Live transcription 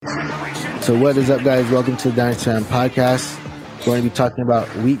So what is up, guys? Welcome to the Dynasty Time Podcast. We're going to be talking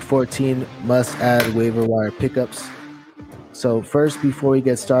about Week 14 must-add waiver wire pickups. So first, before we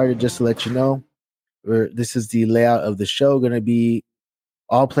get started, just to let you know, this is the layout of the show. Going to be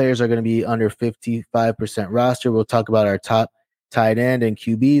all players are going to be under 55% roster. We'll talk about our top tight end and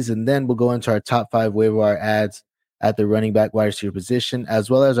QBs, and then we'll go into our top 5 waiver wire ads at the running back wide receiver position,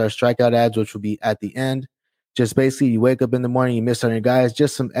 as well as our strikeout ads, which will be at the end. Just basically, you wake up in the morning, you miss on your guys,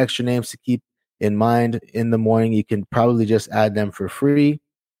 just some extra names to keep in mind in the morning. You can probably just add them for free.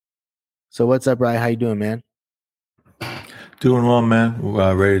 So what's up, Ryan? How you doing, man? Doing well, man.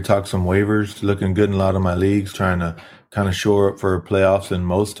 Ready to talk some waivers. Looking good in a lot of my leagues. Trying to kind of shore up for playoffs in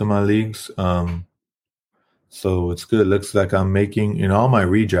most of my leagues. So it's good. Looks like I'm making, all my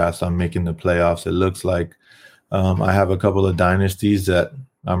redrafts, I'm making the playoffs. It looks like I have a couple of dynasties that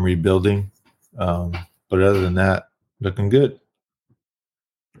I'm rebuilding. But other than that, looking good.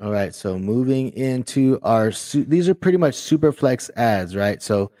 All right, so moving into these are pretty much super flex ads, right?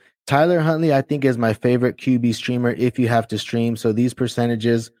 So Tyler Huntley, I think, is my favorite QB streamer if you have to stream. So these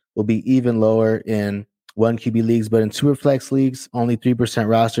percentages will be even lower in 1 QB leagues, but in super flex leagues, only 3%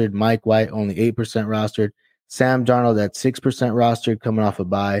 rostered. Mike White, only 8% rostered. Sam Darnold at 6% rostered coming off a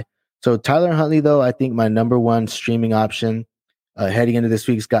bye. So Tyler Huntley, though, I think my number one streaming option heading into this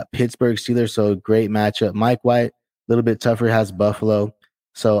week's got Pittsburgh Steelers, so great matchup. Mike White, a little bit tougher, has Buffalo.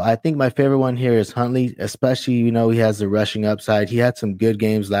 So I think my favorite one here is Huntley, especially, he has the rushing upside. He had some good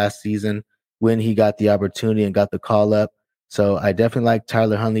games last season when he got the opportunity and got the call up. So I definitely like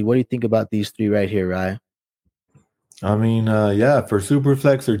Tyler Huntley. What do you think about these three right here, Ryan? I mean, for super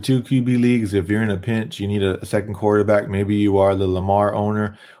flex or 2 QB leagues, if you're in a pinch, you need a second quarterback. Maybe you are the Lamar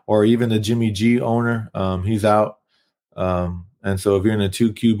owner or even the Jimmy G owner. He's out. And so if you're in a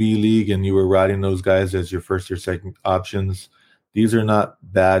 2 QB league and you were riding those guys as your first or second options, these are not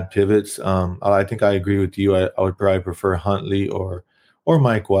bad pivots. I think I agree with you. I would probably prefer Huntley or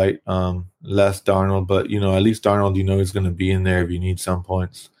Mike White, less Darnold. But, at least Darnold, he's going to be in there if you need some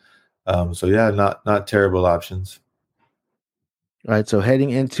points. Not terrible options. All right, so heading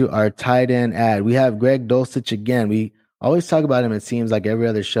into our tight end ad, we have Greg Dulcich again. We always talk about him, it seems like every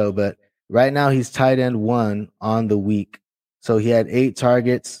other show, but right now he's tight end 1 on the week. So he had 8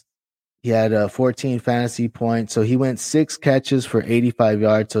 targets. He had 14 fantasy points. So he went 6 catches for 85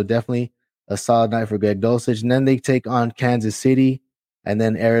 yards. So definitely a solid night for Greg Dulcich. And then they take on Kansas City and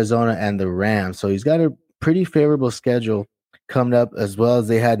then Arizona and the Rams. So he's got a pretty favorable schedule coming up, as well as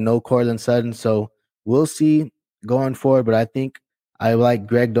they had no Cortland Sutton. So we'll see going forward. But I think I like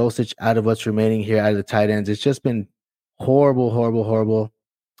Greg Dulcich out of what's remaining here out of the tight ends. It's just been horrible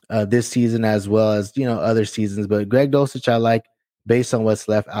this season as well as, other seasons. But Greg Dulcich I like based on what's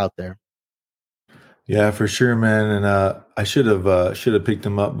left out there. Yeah, for sure, man. And I should have picked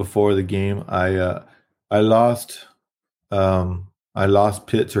him up before the game. I lost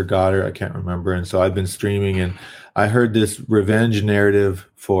Pitts or Goddard, I can't remember. And so I've been streaming, and I heard this revenge narrative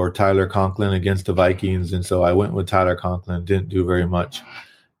for Tyler Conklin against the Vikings, and so I went with Tyler Conklin. Didn't do very much,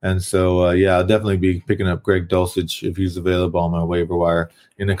 and so I'll definitely be picking up Greg Dulcich if he's available on my waiver wire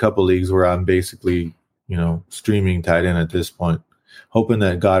in a couple leagues where I'm basically streaming tight end at this point, hoping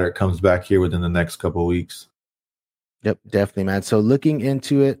that Goddard comes back here within the next couple of weeks. Yep, definitely, man. So looking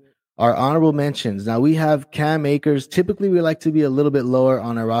into it, our honorable mentions. Now we have Cam Akers. Typically, we like to be a little bit lower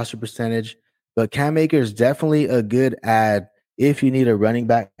on our roster percentage, but Cam Akers definitely a good add if you need a running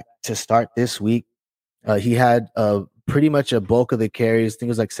back to start this week. He had pretty much a bulk of the carries. I think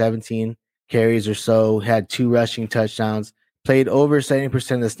it was like 17 carries or so. Had 2 rushing touchdowns. Played over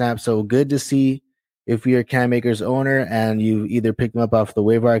 70% of the snaps. So good to see if you're a Cam Akers owner and you either picked him up off the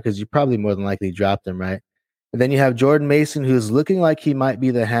waiver wire, because you probably more than likely dropped him, right? And then you have Jordan Mason, who's looking like he might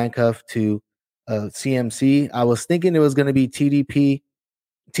be the handcuff to CMC. I was thinking it was going to be TDP.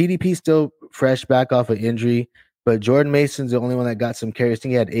 TDP still fresh back off of injury, but Jordan Mason's the only one that got some carries. I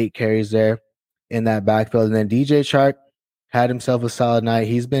think he had 8 carries there in that backfield. And then DJ Chark had himself a solid night.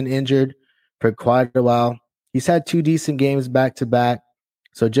 He's been injured for quite a while. He's had 2 decent games back to back.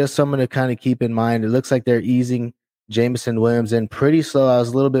 So just someone to kind of keep in mind. It looks like they're easing Jameson Williams in pretty slow. I was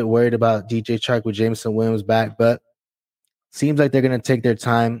a little bit worried about DJ Chark with Jameson Williams back, but seems like they're going to take their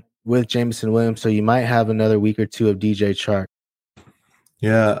time with Jameson Williams. So you might have another week or 2 of DJ Chark.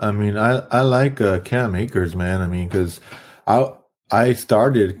 Yeah, I mean, I like Cam Akers, man. I mean, because I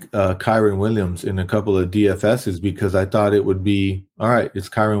started Kyron Williams in a couple of DFSs because I thought it would be, all right, it's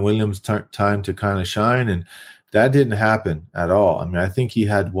Kyron Williams' time to kind of shine, and that didn't happen at all. I mean, I think he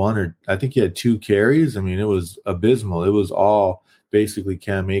had 2 carries. I mean, it was abysmal. It was all basically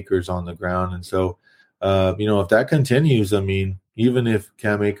Cam Akers on the ground. And so, if that continues, I mean, even if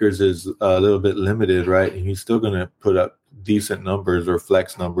Cam Akers is a little bit limited, right, he's still going to put up decent numbers or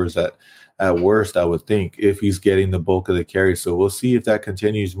flex numbers at worst, I would think, if he's getting the bulk of the carry. So we'll see if that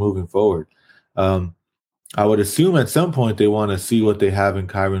continues moving forward. I would assume at some point they want to see what they have in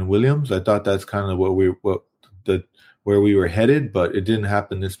Kyron Williams. I thought that's kind of where we were headed, but it didn't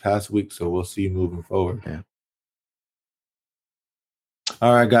happen this past week, so we'll see moving forward. Yeah.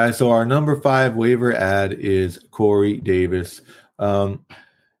 All right, guys. So our number 5 waiver ad is Corey Davis. You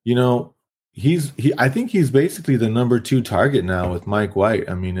know, I think he's basically the number 2 target now with Mike White.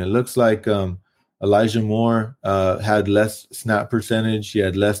 I mean, it looks like Elijah Moore had less snap percentage. He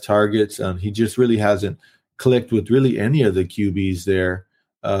had less targets. He just really hasn't clicked with really any of the QBs there,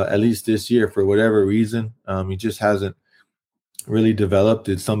 at least this year, for whatever reason. He just hasn't really developed.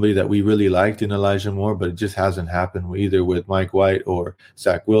 It's somebody that we really liked in Elijah Moore, but it just hasn't happened either with Mike White or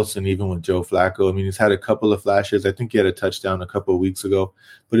Zach Wilson, even with Joe Flacco. I mean, he's had a couple of flashes. I think he had a touchdown a couple of weeks ago,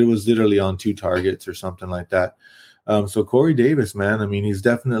 but it was literally on 2 targets or something like that. So Corey Davis, man, I mean, he's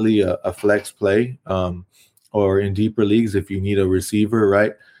definitely a flex play, or in deeper leagues if you need a receiver,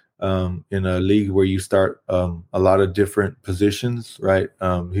 right? In a league where you start a lot of different positions, right?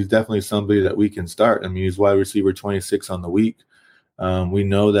 He's definitely somebody that we can start. I mean, he's wide receiver 26 on the week. We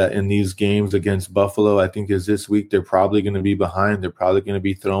know that in these games against Buffalo, I think is this week, they're probably going to be behind. They're probably going to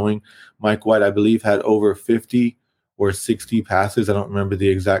be throwing. Mike White, I believe, had over 50 or 60 passes. I don't remember the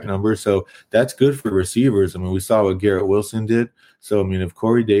exact number. So that's good for receivers. I mean, we saw what Garrett Wilson did. So, I mean, if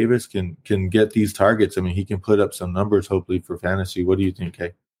Corey Davis can get these targets, I mean, he can put up some numbers, hopefully, for fantasy. What do you think,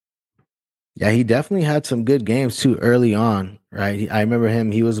 Kay? Yeah, he definitely had some good games too early on, right? I remember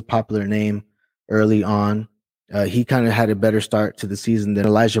him. He was a popular name early on. He kind of had a better start to the season than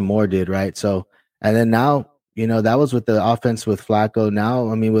Elijah Moore did, right? So, and then now, that was with the offense with Flacco.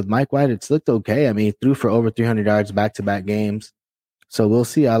 Now, I mean, with Mike White, it's looked okay. I mean, he threw for over 300 yards back-to-back games. So we'll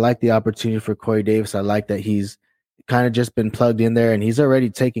see. I like the opportunity for Corey Davis. I like that he's kind of just been plugged in there, and he's already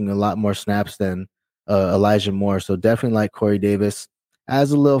taking a lot more snaps than Elijah Moore. So definitely like Corey Davis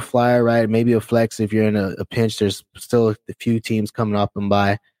as a little flyer, right? Maybe a flex if you're in a pinch. There's still a few teams coming up and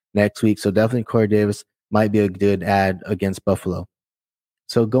by next week. So definitely Corey Davis might be a good ad against Buffalo.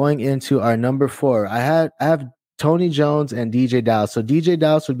 So going into our number 4, I have Tony Jones and DJ Dallas. So DJ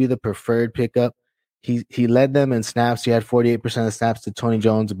Dallas would be the preferred pickup. He led them in snaps. He had 48% of snaps to Tony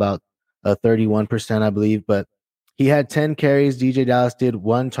Jones, about 31%, I believe. But he had 10 carries. DJ Dallas did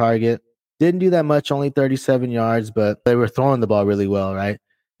 1 target. Didn't do that much, only 37 yards, but they were throwing the ball really well, right?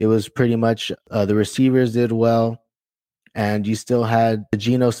 It was pretty much the receivers did well, and you still had the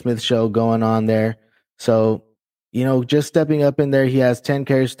Geno Smith show going on there. So, just stepping up in there, he has 10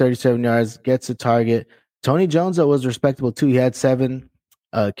 carries, 37 yards, gets a target. Tony Jones, though, was respectable too. He had 7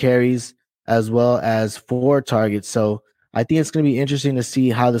 carries as well as 4 targets. So I think it's going to be interesting to see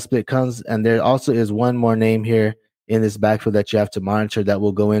how the split comes. And there also is one more name here in this backfield that you have to monitor that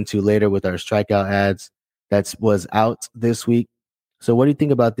we'll go into later with our strikeout ads that was out this week. So what do you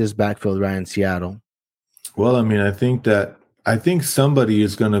think about this backfield, Ryan, Seattle? Well, I mean, I think somebody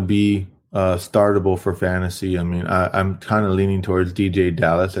is going to be startable for fantasy. I mean, I'm kind of leaning towards DJ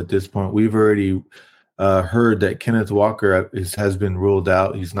Dallas at this point. We've already heard that Kenneth Walker has been ruled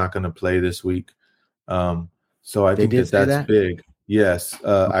out. He's not going to play this week. So I think that's big. Yes.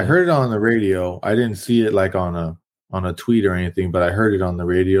 Okay. I heard it on the radio. I didn't see it like on a tweet or anything, but I heard it on the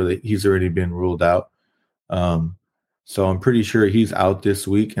radio that he's already been ruled out. So I'm pretty sure he's out this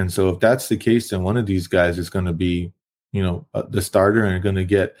week. And so if that's the case, then one of these guys is going to be, the starter and going to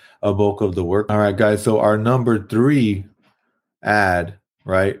get a bulk of the work. All right, guys. So our number 3 ad,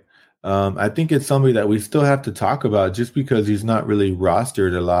 right? I think it's somebody that we still have to talk about just because he's not really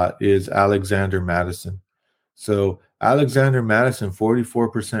rostered a lot, is Alexander Mattison. So Alexander Mattison,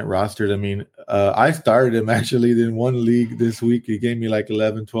 44% rostered. I mean, I started him actually in one league this week. He gave me like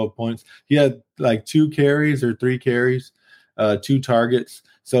 11, 12 points. He had like 2 carries or 3 carries, 2 targets.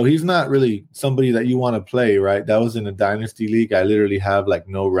 So he's not really somebody that you want to play, right? That was in a dynasty league. I literally have like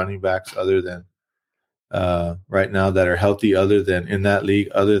no running backs other than right now that are healthy other than in that league,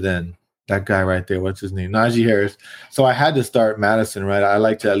 other than that guy right there. What's his name? Najee Harris. So I had to start Madison, right? I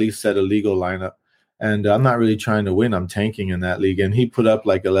like to at least set a legal lineup. And I'm not really trying to win. I'm tanking in that league. And he put up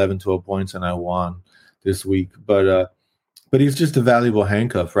like 11, 12 points and I won this week. But he's just a valuable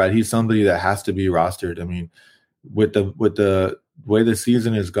handcuff, right? He's somebody that has to be rostered. I mean, with the way the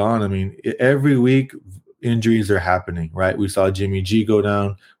season is gone, I mean, every week injuries are happening, right? We saw Jimmy G go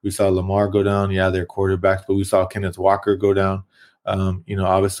down. We saw Lamar go down. Yeah, they're quarterbacks, but we saw Kenneth Walker go down.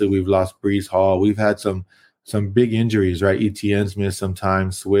 Obviously we've lost Breece Hall. We've had some big injuries, right? ETN's missed some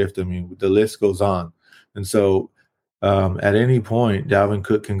time, Swift. I mean, the list goes on. And so At any point, Dalvin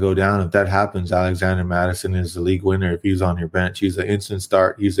Cook can go down. If that happens, Alexander Madison is the league winner. If he's on your bench, he's an instant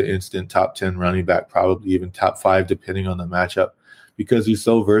start. He's an instant top 10 running back, probably even top 5, depending on the matchup, because he's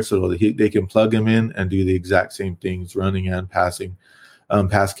so versatile. They can plug him in and do the exact same things, running and passing,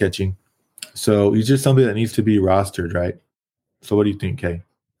 pass catching. So he's just somebody that needs to be rostered, right? So what do you think, Kay?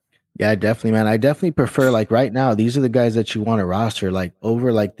 Yeah, definitely, man. I definitely prefer like right now, these are the guys that you want to roster, like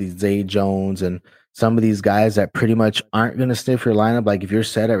over like the Zay Jones and some of these guys that pretty much aren't going to sniff your lineup. Like if you're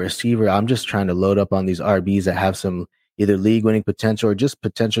set at receiver, I'm just trying to load up on these RBs that have some either league winning potential or just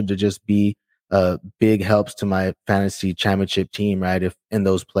potential to just be big helps to my fantasy championship team, right? If in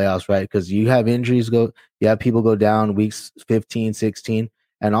those playoffs, right? Because you have injuries you have people go down weeks 15, 16,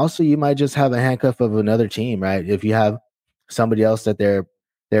 and also you might just have a handcuff of another team, right? If you have somebody else that their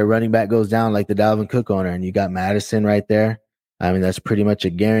running back goes down, like the Dalvin Cook owner, and you got Madison right there. I mean, that's pretty much a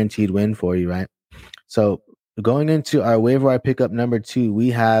guaranteed win for you, right? So going into our waiver wire pickup number 2, we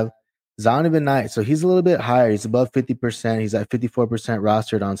have Zonovan Knight. So he's a little bit higher. He's above 50%. He's at 54%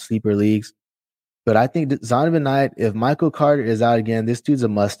 rostered on sleeper leagues. But I think Zonovan Knight, if Michael Carter is out again, this dude's a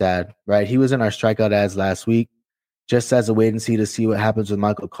must add, right? He was in our strikeout ads last week, just as a wait and see to see what happens with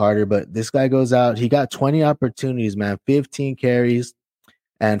Michael Carter. But this guy goes out. He got 20 opportunities, man, 15 carries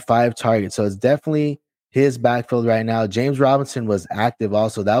and 5 targets. So it's definitely his backfield right now. James Robinson was active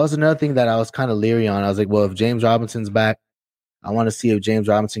also. That was another thing that I was kind of leery on. I was like, well, if James Robinson's back, I want to see if James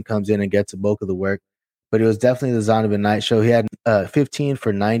Robinson comes in and gets a bulk of the work. But it was definitely the Zonovan Knight show. He had 15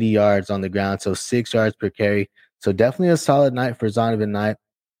 for 90 yards on the ground, so 6 yards per carry. So definitely a solid night for Zonovan Knight.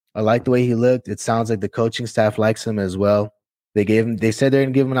 I like the way he looked. It sounds like the coaching staff likes him as well. They said they're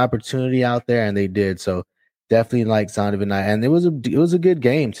gonna give him an opportunity out there, and they did. So definitely like Zonovan Knight. And it was a good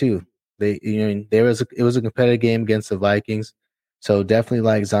game too. It was a competitive game against the Vikings. So definitely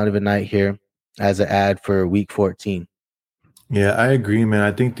like Zonovan Knight here as an ad for week 14. Yeah, I agree, man.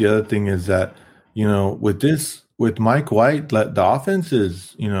 I think the other thing is that, with Mike White, the offense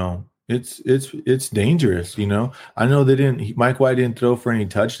is, it's dangerous. I know Mike White didn't throw for any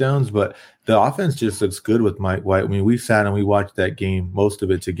touchdowns, but the offense just looks good with Mike White. I mean, we sat and we watched that game, most of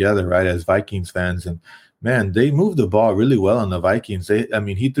it together, right, as Vikings fans, and man, they moved the ball really well on the Vikings.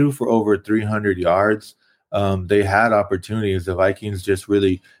 He threw for over 300 yards. They had opportunities. The Vikings just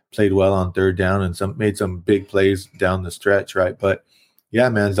really played well on third down and made some big plays down the stretch, right? But yeah,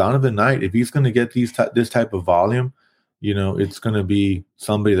 man, Zonovan Knight, if he's going to get this type of volume, it's going to be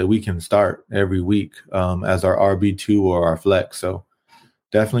somebody that we can start every week as our RB2 or our flex. So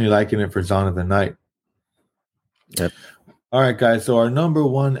definitely liking it for Zonovan Knight. Yep. All right, guys. So our number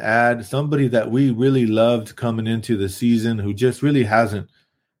 1 ad, somebody that we really loved coming into the season, who just really hasn't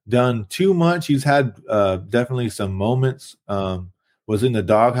done too much. He's had definitely some moments. Was in the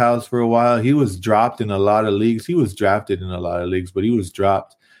doghouse for a while. He was dropped in a lot of leagues. He was drafted in a lot of leagues, but he was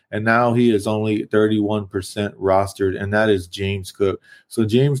dropped. And now he is only 31% rostered, and that is James Cook. So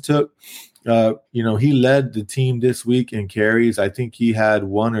James Cook, he led the team this week in carries. I think he had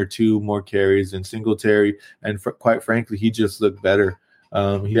 1 or 2 more carries than Singletary, and quite frankly, he just looked better.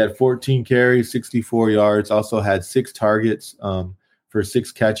 He had 14 carries, 64 yards, also had 6 targets for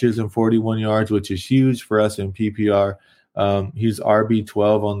 6 catches and 41 yards, which is huge for us in PPR. He's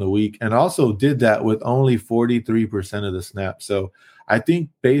RB12 on the week and also did that with only 43% of the snaps. So I think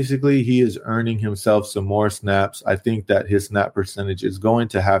basically he is earning himself some more snaps. I think that his snap percentage is going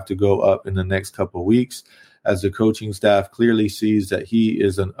to have to go up in the next couple of weeks as the coaching staff clearly sees that he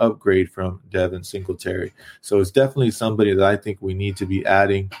is an upgrade from Devin Singletary. So it's definitely somebody that I think we need to be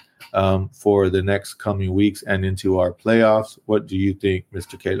adding for the next coming weeks and into our playoffs. What do you think,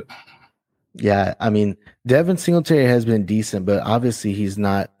 Mr. Caleb? Yeah, I mean, Devin Singletary has been decent, but obviously he's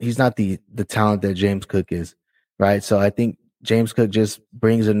not the talent that James Cook is, right? So I think James Cook just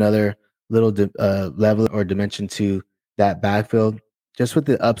brings another little level or dimension to that backfield, just with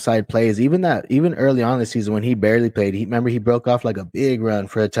the upside plays. Even early on in the season when he barely played, he broke off like a big run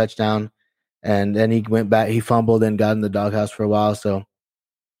for a touchdown, and then he went back, he fumbled and got in the doghouse for a while. So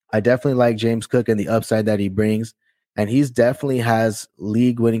I definitely like James Cook and the upside that he brings. And he's definitely has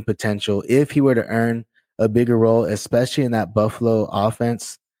league winning potential if he were to earn a bigger role, especially in that Buffalo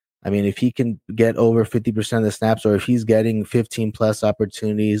offense. I mean, if he can get over 50% of the snaps, or if he's getting 15 plus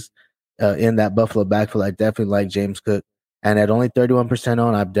opportunities in that Buffalo backfield, I definitely like James Cook. And at only 31%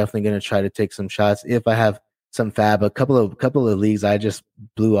 on, I'm definitely going to try to take some shots if I have some fab. A couple of leagues, I just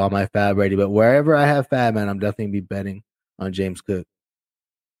blew all my fab ready. But wherever I have fab, man, I'm definitely gonna be betting on James Cook.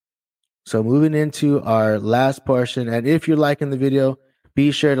 So moving into our last portion, and if you're liking the video,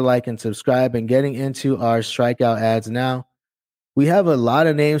 be sure to like and subscribe. And getting into our strikeout ads now, we have a lot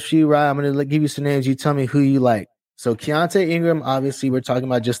of names for you, right? I'm going to give you some names. You tell me who you like. So Keontae Ingram, obviously, we're talking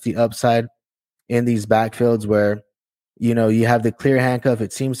about just the upside in these backfields where you have the clear handcuff.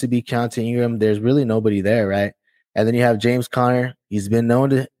 It seems to be Keontae Ingram. There's really nobody there, right? And then you have James Conner. He's been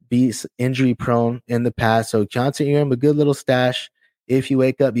known to be injury prone in the past. So Keontae Ingram, a good little stash. If you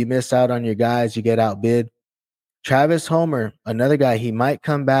wake up, you miss out on your guys, you get outbid. Travis Homer, another guy, he might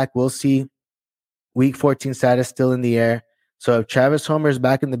come back. We'll see. Week 14 status still in the air. So if Travis Homer is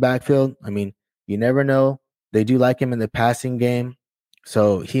back in the backfield, I mean, you never know. They do like him in the passing game.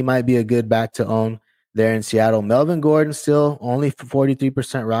 So he might be a good back to own there in Seattle. Melvin Gordon still only 43%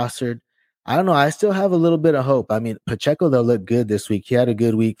 rostered. I don't know. I still have a little bit of hope. I mean, Pacheco, they'll look good this week. He had a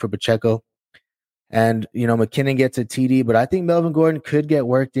good week for Pacheco. And, McKinnon gets a TD, but I think Melvin Gordon could get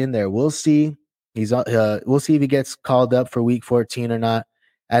worked in there. We'll see. We'll see if he gets called up for week 14 or not.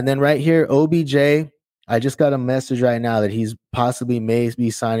 And then right here, OBJ, I just got a message right now that he's possibly may be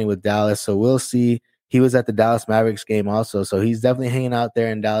signing with Dallas. So we'll see. He was at the Dallas Mavericks game also. So he's definitely hanging out there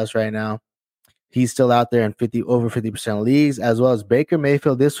in Dallas right now. He's still out there in over 50% leagues, as well as Baker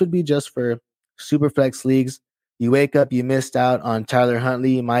Mayfield. This would be just for super flex leagues. You wake up, you missed out on Tyler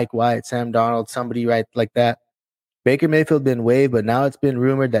Huntley, Mike White, Sam Darnold, somebody right like that. Baker Mayfield been waived, but now it's been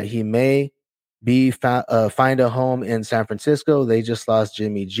rumored that he may find a home in San Francisco. They just lost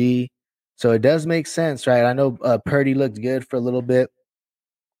Jimmy G. So it does make sense, right? I know Purdy looked good for a little bit,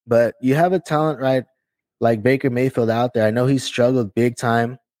 but you have a talent, right, like Baker Mayfield out there. I know he struggled big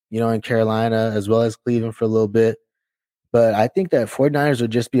time, in Carolina as well as Cleveland for a little bit. But I think that 49ers would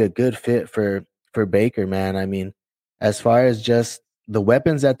just be a good fit for Baker, man. I mean, as far as just the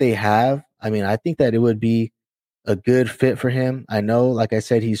weapons that they have, I mean, I think that it would be a good fit for him. I know, like I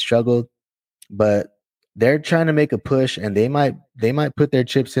said, he struggled, but they're trying to make a push, and they might put their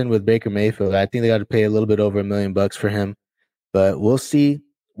chips in with Baker Mayfield. I think they got to pay a little bit over $1 million for him, but we'll see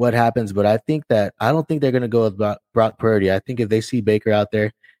what happens. But I don't think they're going to go with Brock Purdy. I think if they see Baker out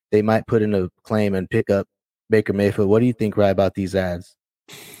there, they might put in a claim and pick up Baker Mayfield. What do you think, Rye, about these ads?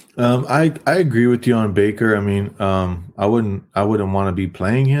 I agree with you on Baker. I mean, I wouldn't want to be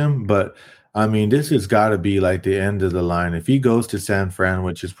playing him, but I mean, this has got to be like the end of the line. If he goes to San Fran,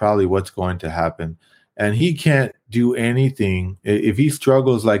 which is probably what's going to happen, and he can't do anything, if he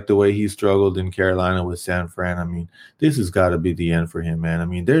struggles like the way he struggled in Carolina with San Fran, I mean, this has got to be the end for him, man. I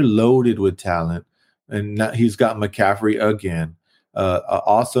mean, they're loaded with talent, and now he's got McCaffrey again, an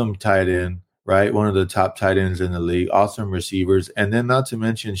awesome tight end, right? One of the top tight ends in the league, awesome receivers. And then not to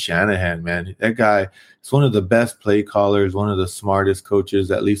mention Shanahan, man. That guy is one of the best play callers, one of the smartest coaches,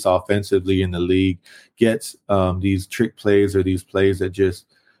 at least offensively in the league, gets these trick plays or these plays that just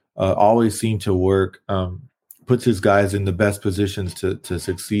always seem to work, puts his guys in the best positions to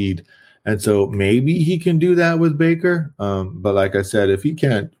succeed. And so maybe he can do that with Baker. But like I said, if he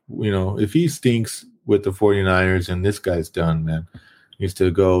can't, if he stinks with the 49ers and this guy's done, man, needs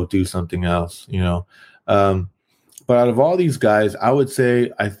to go do something else, but out of all these guys, I would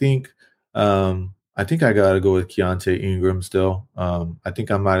say I think I got to go with Keontae Ingram still. I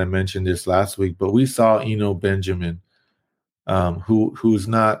think I might have mentioned this last week, but we saw Eno Benjamin, who's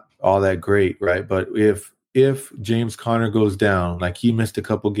not all that great, right? But if James Conner goes down, like he missed a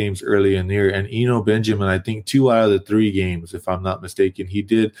couple games early in the year, and Eno Benjamin, I think 2 out of the 3 games, if I'm not mistaken, he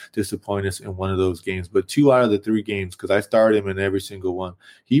did disappoint us in one of those games, but 2 out of the 3 games, because I started him in every single one,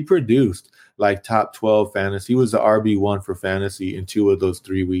 he produced like top 12 fantasy. He was the RB1 for fantasy in 2 of those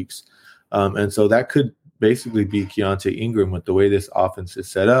 3 weeks. And so that could basically be Keontae Ingram with the way this offense is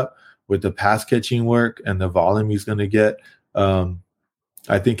set up, with the pass catching work and the volume he's going to get.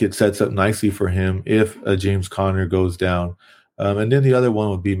 I think it sets up nicely for him if James Conner goes down. And then the other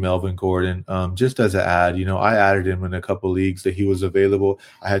one would be Melvin Gordon. Just as an ad, I added him in a couple leagues that he was available.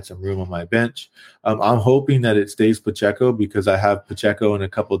 I had some room on my bench. I'm hoping that it stays Pacheco because I have Pacheco in a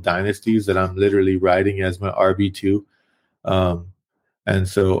couple dynasties that I'm literally riding as my RB2. And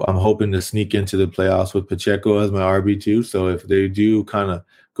so I'm hoping to sneak into the playoffs with Pacheco as my RB2. So if they do kind of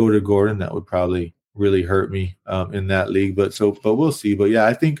go to Gordon, that would probably really hurt me in that league. But we'll see. But yeah,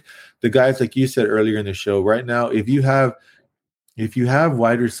 I think the guys, like you said earlier in the show, right now, if you have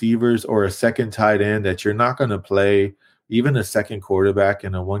wide receivers or a second tight end that you're not going to play, even a second quarterback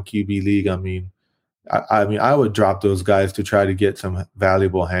in a 1 QB league, I mean, I would drop those guys to try to get some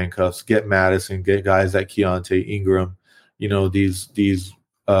valuable handcuffs, get Madison, get guys like Keontae Ingram, these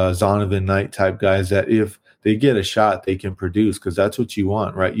Zonovan Knight type guys that if they get a shot, they can produce, because that's what you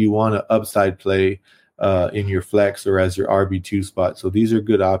want, right? You want an upside play in your flex or as your RB2 spot. So these are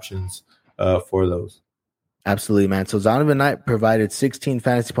good options for those. Absolutely, man. So Zonovan Knight provided 16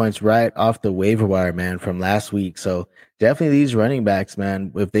 fantasy points right off the waiver wire, man, from last week. So definitely these running backs,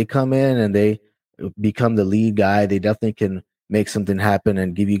 man, if they come in and they become the lead guy. They definitely can make something happen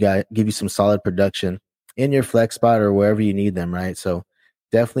and give you some solid production in your flex spot or wherever you need them, right? So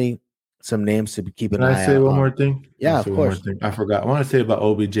definitely some names to keep an Can I eye say out one more on. thing? Can I Yeah, say of one more course. thing? I forgot. I want to say about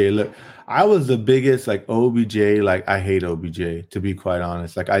OBJ. Look, I was the biggest like OBJ. Like I hate OBJ to be quite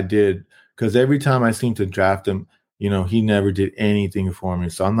honest. Like I did because every time I seemed to draft him, he never did anything for me.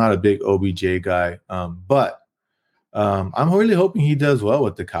 So I'm not a big OBJ guy. But I'm really hoping he does well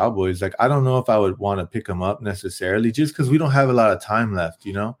with the Cowboys. Like, I don't know if I would want to pick him up necessarily just because we don't have a lot of time left.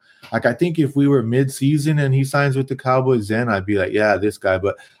 Like, I think if we were mid-season and he signs with the Cowboys, then I'd be like, yeah, this guy.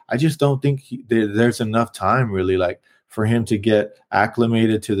 But I just don't think there's enough time really, like, for him to get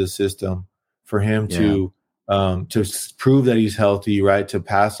acclimated to the system, for him Yeah, to prove that he's healthy, right? To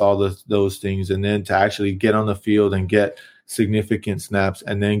pass all those things, and then to actually get on the field and get significant snaps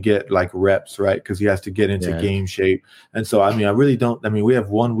and then get like reps, right? Because he has to get into yeah, game shape. And so, I mean, I really don't. I mean, we have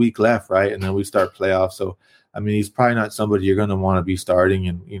 1 week left, right? And then we start playoffs. So, I mean, he's probably not somebody you're going to want to be starting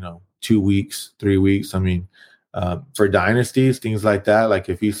in, 2 weeks, 3 weeks. I mean, for dynasties, things like that. Like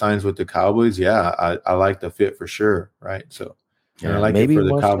if he signs with the Cowboys, yeah, I like the fit for sure, right? So, and I yeah. like it Maybe for the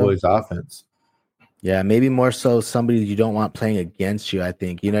more so. Cowboys offense. Yeah, maybe more so somebody you don't want playing against you, I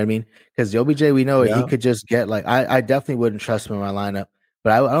think. You know what I mean? Because the OBJ, we know he Yeah, could just get like I definitely wouldn't trust him in my lineup.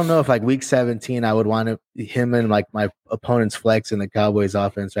 But I don't know if like week 17, I would want him and like my opponent's flex in the Cowboys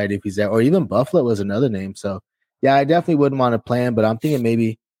offense, right? If he's there. Or even Buffalo was another name. So yeah, I definitely wouldn't want to play him, but I'm thinking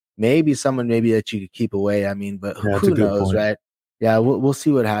maybe someone maybe that you could keep away. I mean, but yeah, it's a who good knows, point. right? Yeah, we'll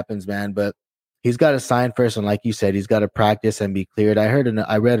see what happens, man. But he's got to sign first, and like you said, he's got to practice and be cleared. I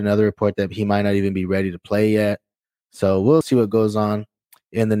read another report that he might not even be ready to play yet. So we'll see what goes on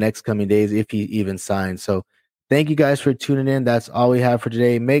in the next coming days if he even signs. So thank you guys for tuning in. That's all we have for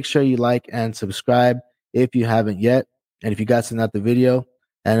today. Make sure you like and subscribe if you haven't yet, and if you got something out the video.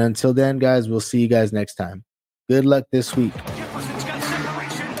 And until then, guys, we'll see you guys next time. Good luck this week.